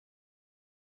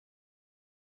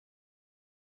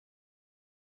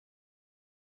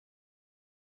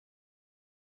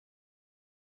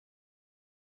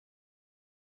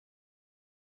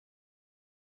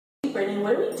Brittany,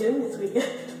 what are we doing this weekend?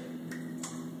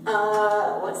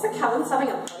 Looks like Calvin's having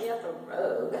a party at the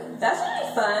Rogue. That's gonna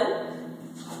be fun.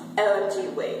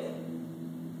 OMG, wait.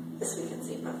 This weekend's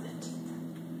the 11th.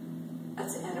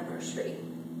 That's the anniversary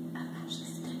of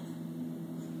Ashley's death.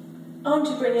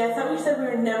 OMG, Brittany, I thought we said we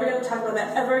were never gonna talk about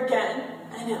that ever again.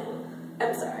 I know.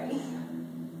 I'm sorry.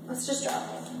 Let's just drop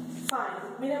it.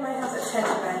 Fine. Meet at my house at 10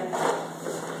 tonight.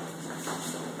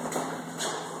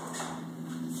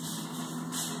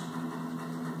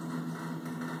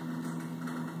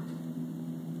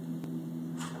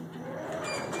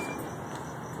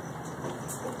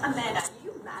 Amanda, are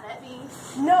you mad at me?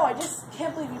 No, I just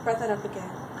can't believe you brought that up again.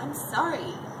 I'm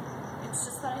sorry. It's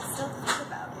just that I still think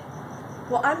about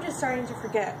it. Well, I'm just starting to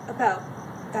forget about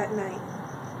that night.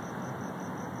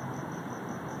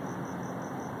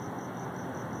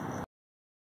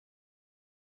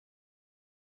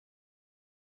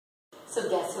 So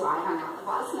guess who I hung out with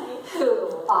last night?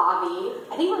 Who? Bobby.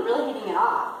 I think we're really hitting it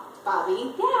off.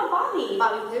 Bobby? Yeah, Bobby.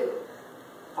 Bobby who?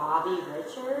 Bobby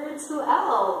Richards. Who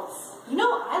else? You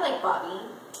know I like Bobby.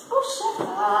 Oh, shut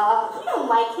up. You don't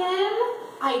like him.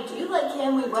 I do like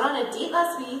him. We went on a date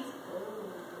last week.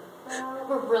 Well,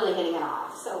 we're really hitting it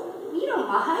off, so you don't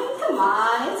mind? Come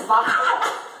on, it's Bobby.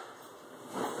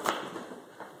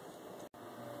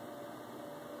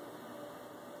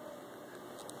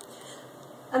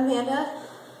 Amanda,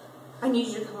 I need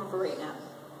you to come over right now.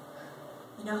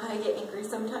 You know how I get angry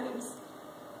sometimes?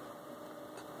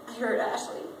 I hurt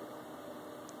Ashley.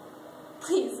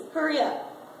 Please, hurry up.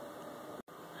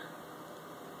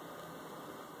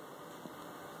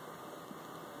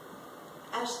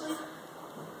 Ashley?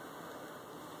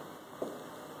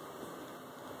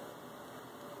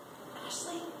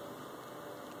 Ashley?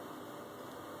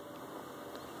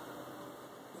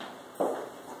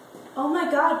 Oh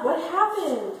my God, what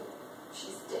happened?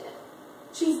 She's dead.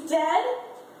 She's dead?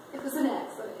 It was an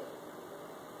accident.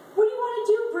 What do you want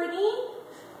to do, Brittany?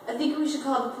 I think we should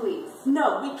call the police.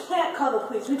 No, we can't call the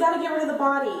police. We gotta get rid of the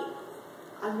body.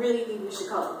 I really think we should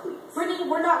call the police. Brittany,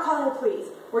 we're not calling the police.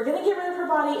 We're gonna get rid of her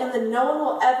body and then no one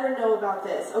will ever know about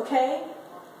this, okay?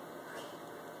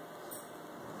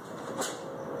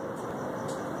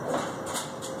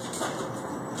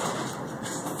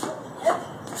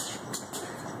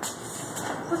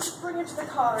 Let's just bring her to the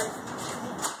car.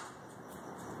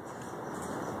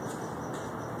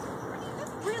 This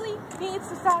really needs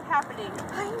to stop happening.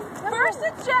 First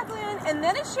it's Jacqueline, and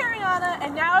then it's Shariana,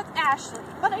 and now it's Ashley.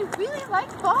 But I really like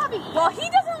Bobby. Well, he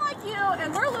doesn't like you,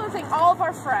 and we're losing all of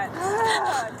our friends.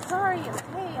 I'm sorry,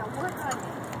 okay, I'll work on it.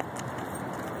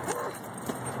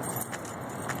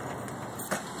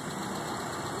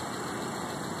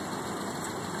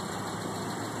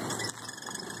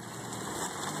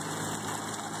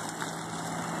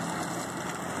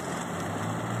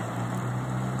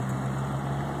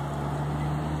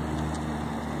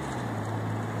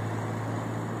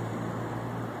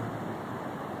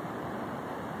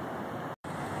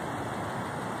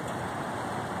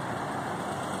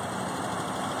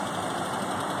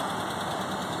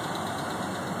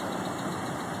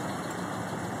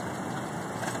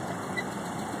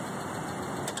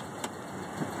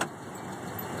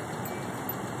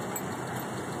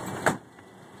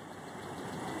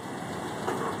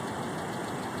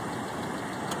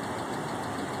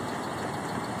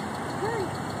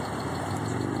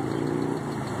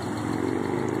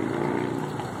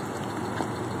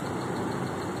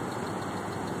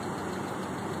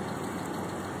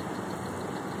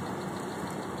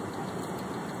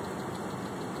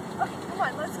 Come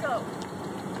on, let's go.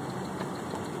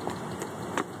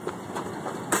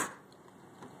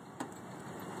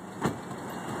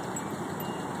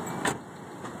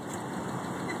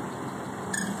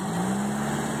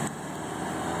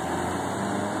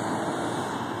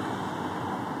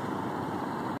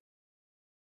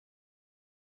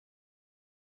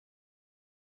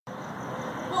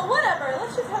 Well, whatever.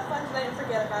 Let's just have fun tonight and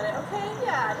forget about it, okay?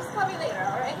 Yeah, just call me later,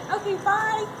 alright? Okay,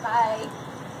 bye. Bye.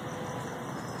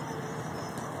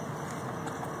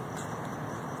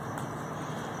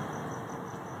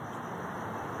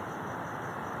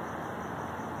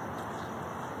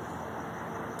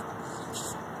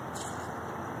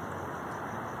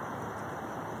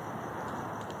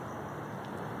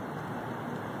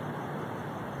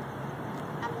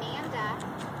 Amanda.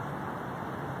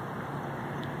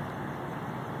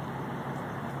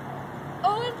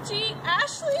 OMG,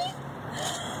 Ashley?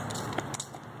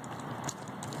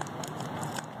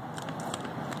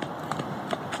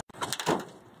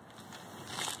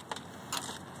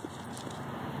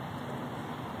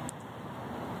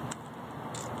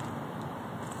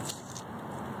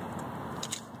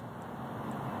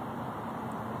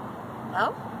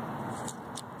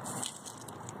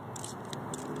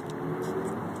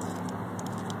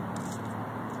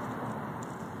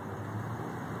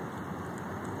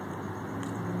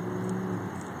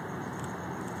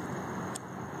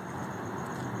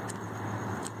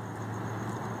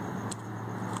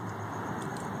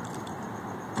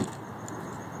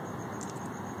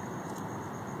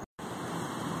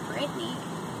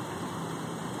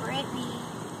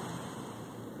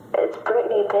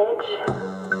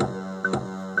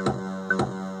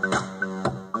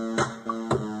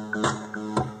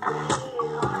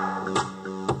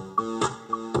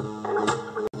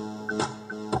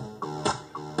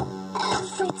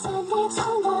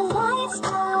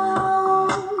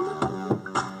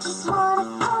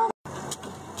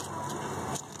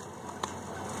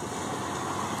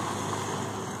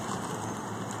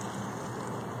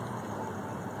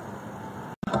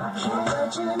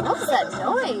 What's that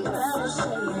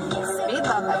noise?